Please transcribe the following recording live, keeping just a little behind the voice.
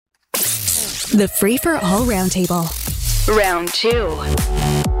The Free for All Roundtable. Round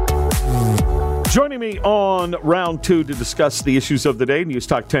 2. Joining me on round 2 to discuss the issues of the day,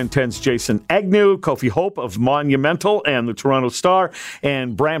 NEWSTALK 1010's Jason Agnew, Kofi Hope of Monumental and the Toronto Star,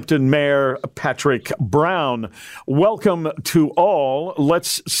 and Brampton Mayor Patrick Brown. Welcome to all.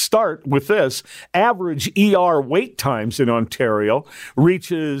 Let's start with this. Average ER wait times in Ontario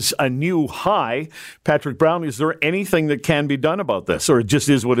reaches a new high. Patrick Brown, is there anything that can be done about this, or it just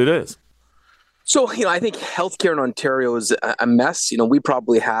is what it is? So, I think healthcare in Ontario is a mess. We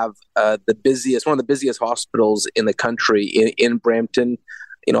probably have one of the busiest hospitals in the country in Brampton.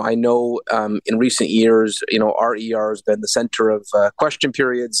 I know in recent years, our ER has been the center of question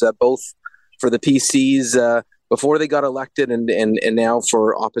periods, both for the PCs before they got elected and now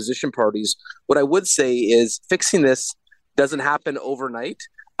for opposition parties. What I would say is fixing this doesn't happen overnight,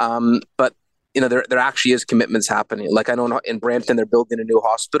 but there actually is commitments happening. Like I know in Brampton, they're building a new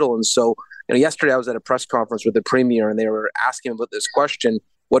hospital. And so, yesterday I was at a press conference with the Premier and they were asking about this question,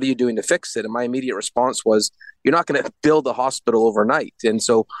 what are you doing to fix it? And my immediate response was, you're not going to build a hospital overnight. And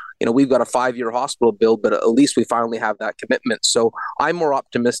so, we've got a 5-year hospital build, but at least we finally have that commitment. So I'm more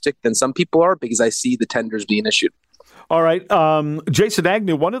optimistic than some people are because I see the tenders being issued. All right. Jason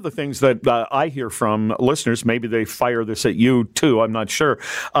Agnew, one of the things that I hear from listeners, maybe they fire this at you too, I'm not sure,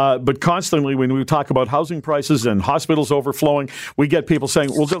 but constantly when we talk about housing prices and hospitals overflowing, we get people saying,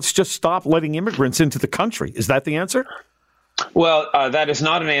 well, let's just stop letting immigrants into the country. Is that the answer? Well, that is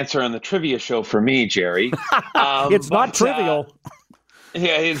not an answer on the trivia show for me, Jerry. It's not trivial.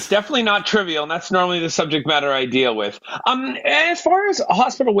 Yeah, it's definitely not trivial, and that's normally the subject matter I deal with. As far as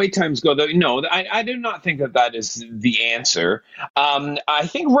hospital wait times go, though, no, I do not think that is the answer. I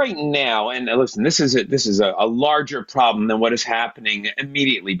think right now, and listen, this is a larger problem than what is happening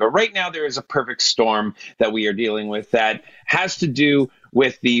immediately, but right now there is a perfect storm that we are dealing with that has to do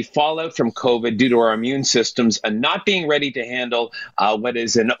with the fallout from COVID due to our immune systems and not being ready to handle what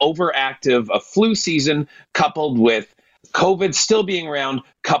is an overactive flu season coupled with COVID still being around,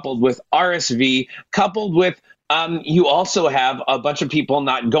 coupled with RSV, coupled with you also have a bunch of people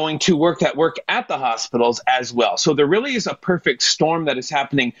not going to work that work at the hospitals as well. So there really is a perfect storm that is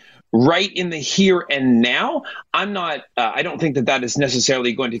happening right in the here and now. I don't think that is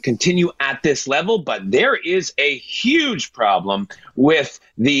necessarily going to continue at this level, but there is a huge problem with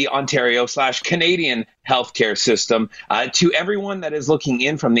the Ontario/Canadian healthcare system. To everyone that is looking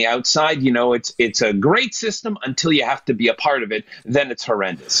in from the outside, it's a great system until you have to be a part of it. Then it's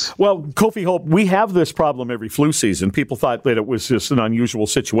horrendous. Well, Kofi Hope, we have this problem every flu season. People thought that it was just an unusual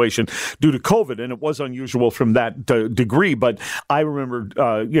situation due to COVID, and it was unusual from that degree. But I remember,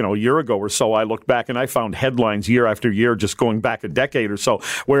 a year ago or so, I looked back and I found headlines year after year, just going back a decade or so,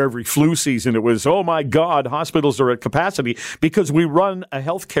 where every flu season it was, oh my God, hospitals are at capacity, because we run a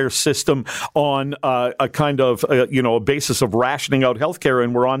healthcare system on a kind of, a basis of rationing out healthcare,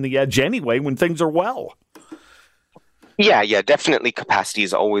 and we're on the edge anyway when things are well. Yeah, definitely capacity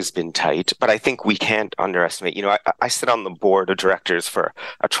has always been tight, but I think we can't underestimate. I sit on the board of directors for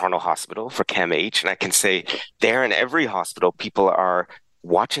a Toronto hospital, for CAMH, and I can say there in every hospital, people are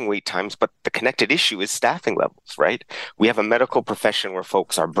watching wait times, but the connected issue is staffing levels, right? We have a medical profession where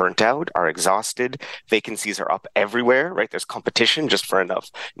folks are burnt out, are exhausted, vacancies are up everywhere, right? There's competition just for enough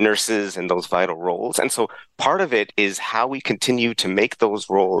nurses and those vital roles. And so part of it is how we continue to make those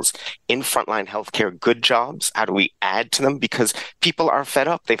roles in frontline healthcare good jobs. How do we add to them? Because people are fed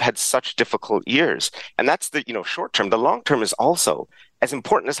up. They've had such difficult years. And that's the, short term. The long term is also, as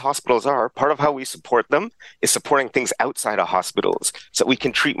important as hospitals are, part of how we support them is supporting things outside of hospitals so we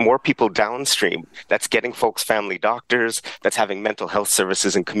can treat more people downstream. That's getting folks family doctors, that's having mental health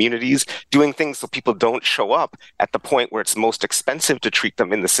services in communities, doing things so people don't show up at the point where it's most expensive to treat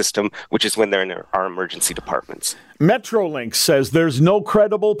them in the system, which is when they're in our emergency departments. Metrolinx says there's no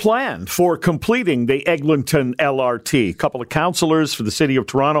credible plan for completing the Eglinton LRT. A couple of councillors for the City of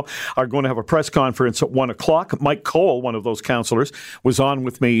Toronto are going to have a press conference at 1 o'clock. Mike Cole, one of those councillors, was on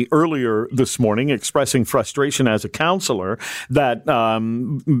with me earlier this morning expressing frustration as a councillor that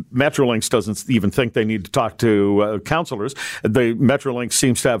Metrolinx doesn't even think they need to talk to councillors. The Metrolinx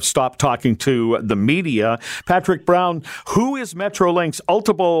seems to have stopped talking to the media. Patrick Brown, who is Metrolinx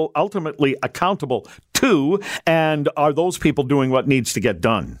ultimately accountable to, and are those people doing what needs to get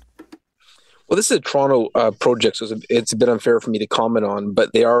done? Well, this is a Toronto project, so it's a bit unfair for me to comment on,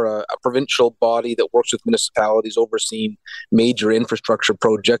 but they are a provincial body that works with municipalities overseeing major infrastructure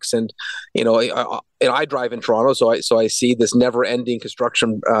projects. And, I drive in Toronto, so I see this never-ending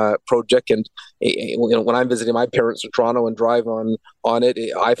construction project. And, when I'm visiting my parents in Toronto and drive on it,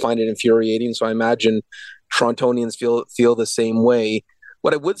 I find it infuriating. So I imagine Torontonians feel the same way.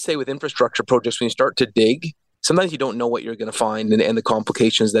 What I would say with infrastructure projects, when you start to dig, sometimes you don't know what you're going to find and the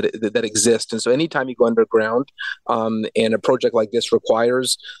complications that exist. And so anytime you go underground, and a project like this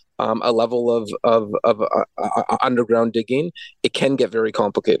requires a level of underground digging, it can get very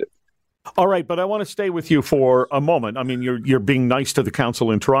complicated. All right, but I want to stay with you for a moment. I mean, you're being nice to the council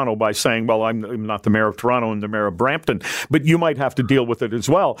in Toronto by saying, well, I'm not the mayor of Toronto and the mayor of Brampton, but you might have to deal with it as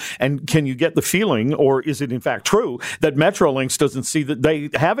well. And can you get the feeling, or is it in fact true, that Metrolinx doesn't see that they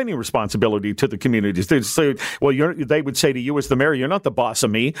have any responsibility to the communities? They say, well, they would say to you as the mayor, you're not the boss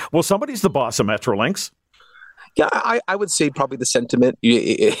of me. Well, somebody's the boss of Metrolinx. Yeah, I would say probably the sentiment.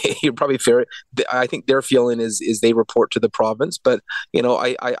 You're probably fair. I think their feeling is they report to the province, but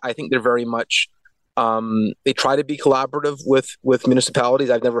I think they're very much. They try to be collaborative with municipalities.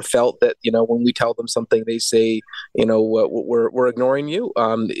 I've never felt that when we tell them something, they say we're ignoring you.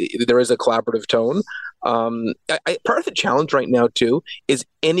 There is a collaborative tone. Part of the challenge right now too is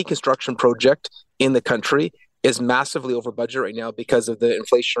any construction project in the country is massively over budget right now because of the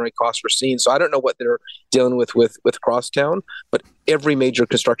inflationary costs we're seeing. So I don't know what they're dealing with Crosstown, but every major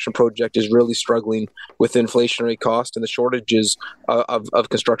construction project is really struggling with inflationary cost and the shortages of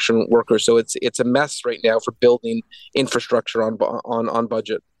construction workers. So it's a mess right now for building infrastructure on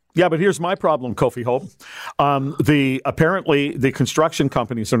budget. Yeah, but here's my problem, Kofi Hope. Apparently, the construction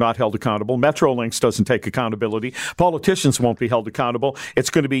companies are not held accountable. Metrolinx doesn't take accountability. Politicians won't be held accountable. It's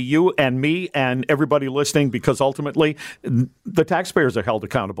going to be you and me and everybody listening, because ultimately the taxpayers are held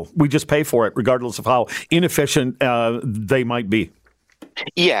accountable. We just pay for it, regardless of how inefficient they might be.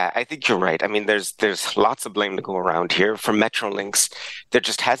 Yeah, I think you're right. I mean, there's lots of blame to go around here. For Metrolinx, there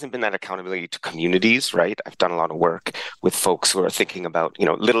just hasn't been that accountability to communities, right? I've done a lot of work with folks who are thinking about,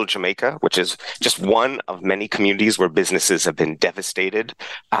 Little Jamaica, which is just one of many communities where businesses have been devastated.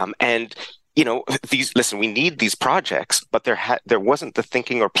 We need these projects, but there wasn't the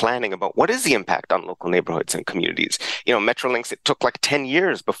thinking or planning about what is the impact on local neighborhoods and communities. Metrolinx, it took like 10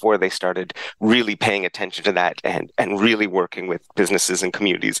 years before they started really paying attention to that and really working with businesses and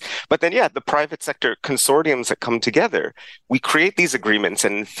communities. But then, the private sector consortiums that come together, we create these agreements.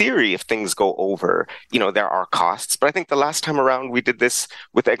 And in theory, if things go over, there are costs. But I think the last time around we did this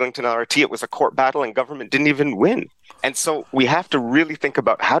with Eglinton LRT, it was a court battle and government didn't even win. And so we have to really think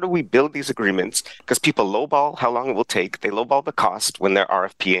about how do we build these agreements, because people lowball how long it will take. They lowball the cost when they're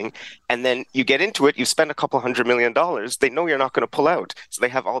RFPing. And then you get into it, you spend a couple $100 million. They know you're not going to pull out. So they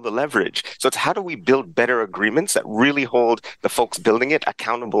have all the leverage. So it's how do we build better agreements that really hold the folks building it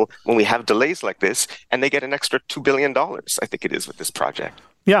accountable when we have delays like this, and they get an extra $2 billion, I think it is, with this project.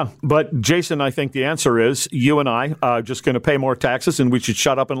 Yeah, but Jason, I think the answer is you and I are just going to pay more taxes and we should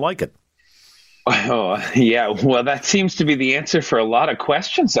shut up and like it. Oh, yeah. Well, that seems to be the answer for a lot of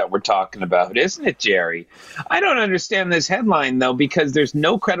questions that we're talking about, isn't it, Jerry? I don't understand this headline, though, because there's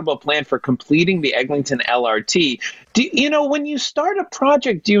no credible plan for completing the Eglinton LRT. When you start a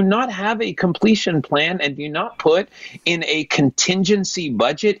project, do you not have a completion plan, and do you not put in a contingency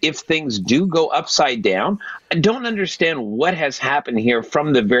budget if things do go upside down? I don't understand what has happened here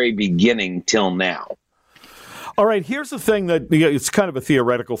from the very beginning till now. All right, here's the thing that it's kind of a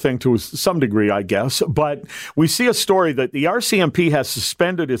theoretical thing to some degree, I guess, but we see a story that the RCMP has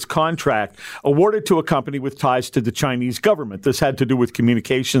suspended its contract awarded to a company with ties to the Chinese government. This had to do with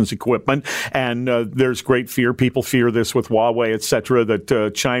communications equipment, and there's great fear. People fear this with Huawei, et cetera,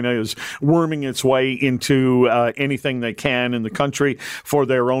 that China is worming its way into anything they can in the country for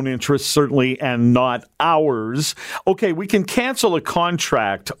their own interests, certainly, and not ours. Okay, we can cancel a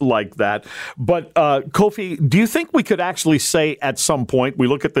contract like that, but Kofi, do you think we could actually say at some point, we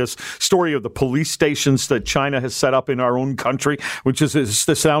look at this story of the police stations that China has set up in our own country, which is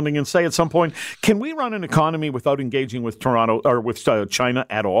astounding, and say at some point, can we run an economy without engaging with Toronto or with China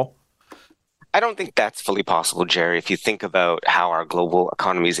at all? I don't think that's fully possible, Jerry. If you think about how our global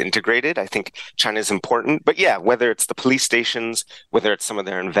economy is integrated, I think China is important. But yeah, whether it's the police stations, whether it's some of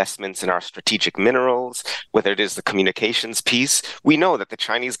their investments in our strategic minerals, whether it is the communications piece, we know that the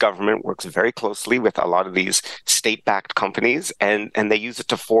Chinese government works very closely with a lot of these state-backed companies, and they use it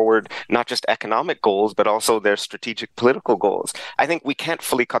to forward not just economic goals, but also their strategic political goals. I think we can't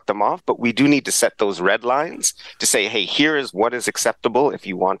fully cut them off, but we do need to set those red lines to say, hey, here is what is acceptable if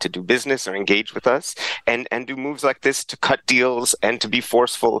you want to do business or engage with us, and do moves like this to cut deals and to be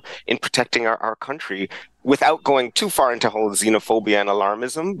forceful in protecting our country without going too far into whole xenophobia and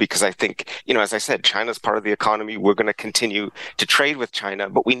alarmism, because I think, as I said, China's part of the economy. We're going to continue to trade with China,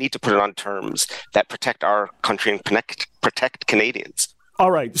 but we need to put it on terms that protect our country and protect Canadians. All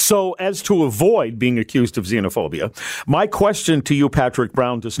right. So as to avoid being accused of xenophobia, my question to you, Patrick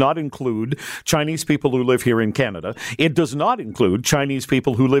Brown, does not include Chinese people who live here in Canada. It does not include Chinese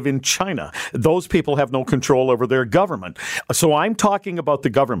people who live in China. Those people have no control over their government. So I'm talking about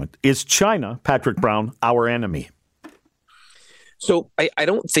the government. Is China, Patrick Brown, our enemy? So I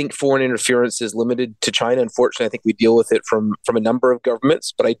don't think foreign interference is limited to China. Unfortunately, I think we deal with it from a number of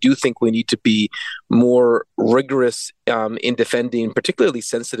governments, but I do think we need to be more rigorous in defending particularly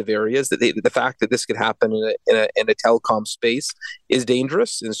sensitive areas. The fact that this could happen in a telecom space is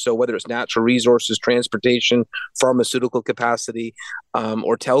dangerous. And so whether it's natural resources, transportation, pharmaceutical capacity,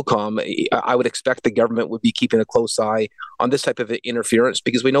 or telecom, I would expect the government would be keeping a close eye on this type of interference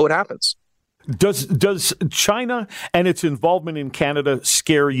because we know what happens. Does China and its involvement in Canada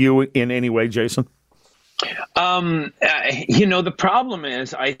scare you in any way, Jason? The problem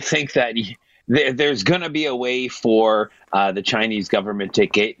is, I think that there's going to be a way for the Chinese government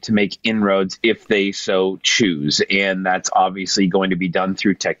to make inroads if they so choose. And that's obviously going to be done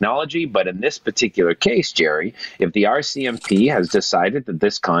through technology. But in this particular case, Jerry, if the RCMP has decided that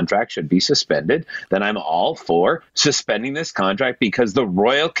this contract should be suspended, then I'm all for suspending this contract because the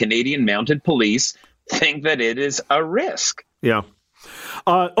Royal Canadian Mounted Police think that it is a risk. Yeah.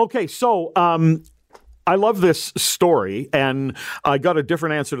 Okay, so I love this story, and I got a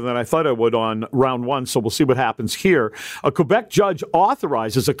different answer than I thought I would on round one, so we'll see what happens here. A Quebec judge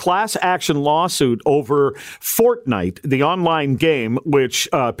authorizes a class action lawsuit over Fortnite, the online game, which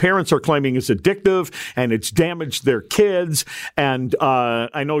parents are claiming is addictive, and it's damaged their kids. And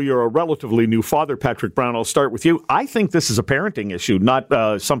I know you're a relatively new father, Patrick Brown. I'll start with you. I think this is a parenting issue,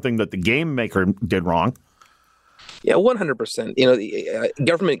 not something that the game maker did wrong. Yeah, 100%. The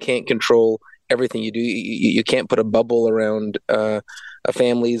government can't control everything you do. You can't put a bubble around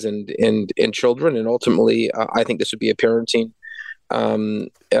families and children, and ultimately, I think this would be a parenting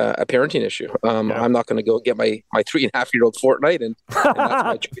issue. I'm not going to go get my 3.5-year-old Fortnite, and that's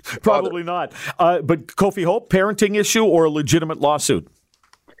my choice. Probably not. But Kofi Hope, parenting issue or a legitimate lawsuit?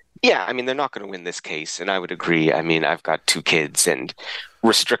 Yeah, I mean, they're not going to win this case, and I would agree. I mean, I've got 2 kids, and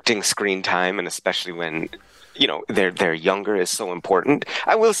restricting screen time, and especially when they're younger, is so important.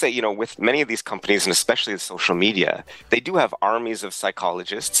 I will say, with many of these companies, and especially the social media, they do have armies of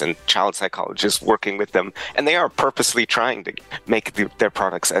psychologists and child psychologists working with them, and they are purposely trying to make their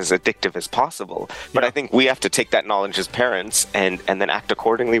products as addictive as possible. But I think we have to take that knowledge as parents and then act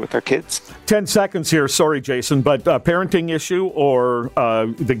accordingly with our kids. 10 seconds here. Sorry, Jason, but parenting issue or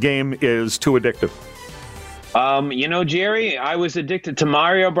the game is too addictive? Jerry, I was addicted to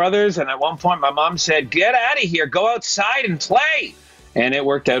Mario Brothers, and at one point my mom said, "Get out of here, go outside and play." And it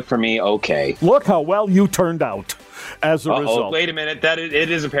worked out for me okay. Look how well you turned out as a result. Wait a minute, it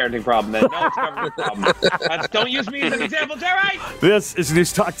is a parenting problem then. No, it's a government problem. Don't use me as an example, Jerry! This is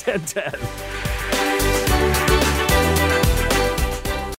NEWSTALK 1010.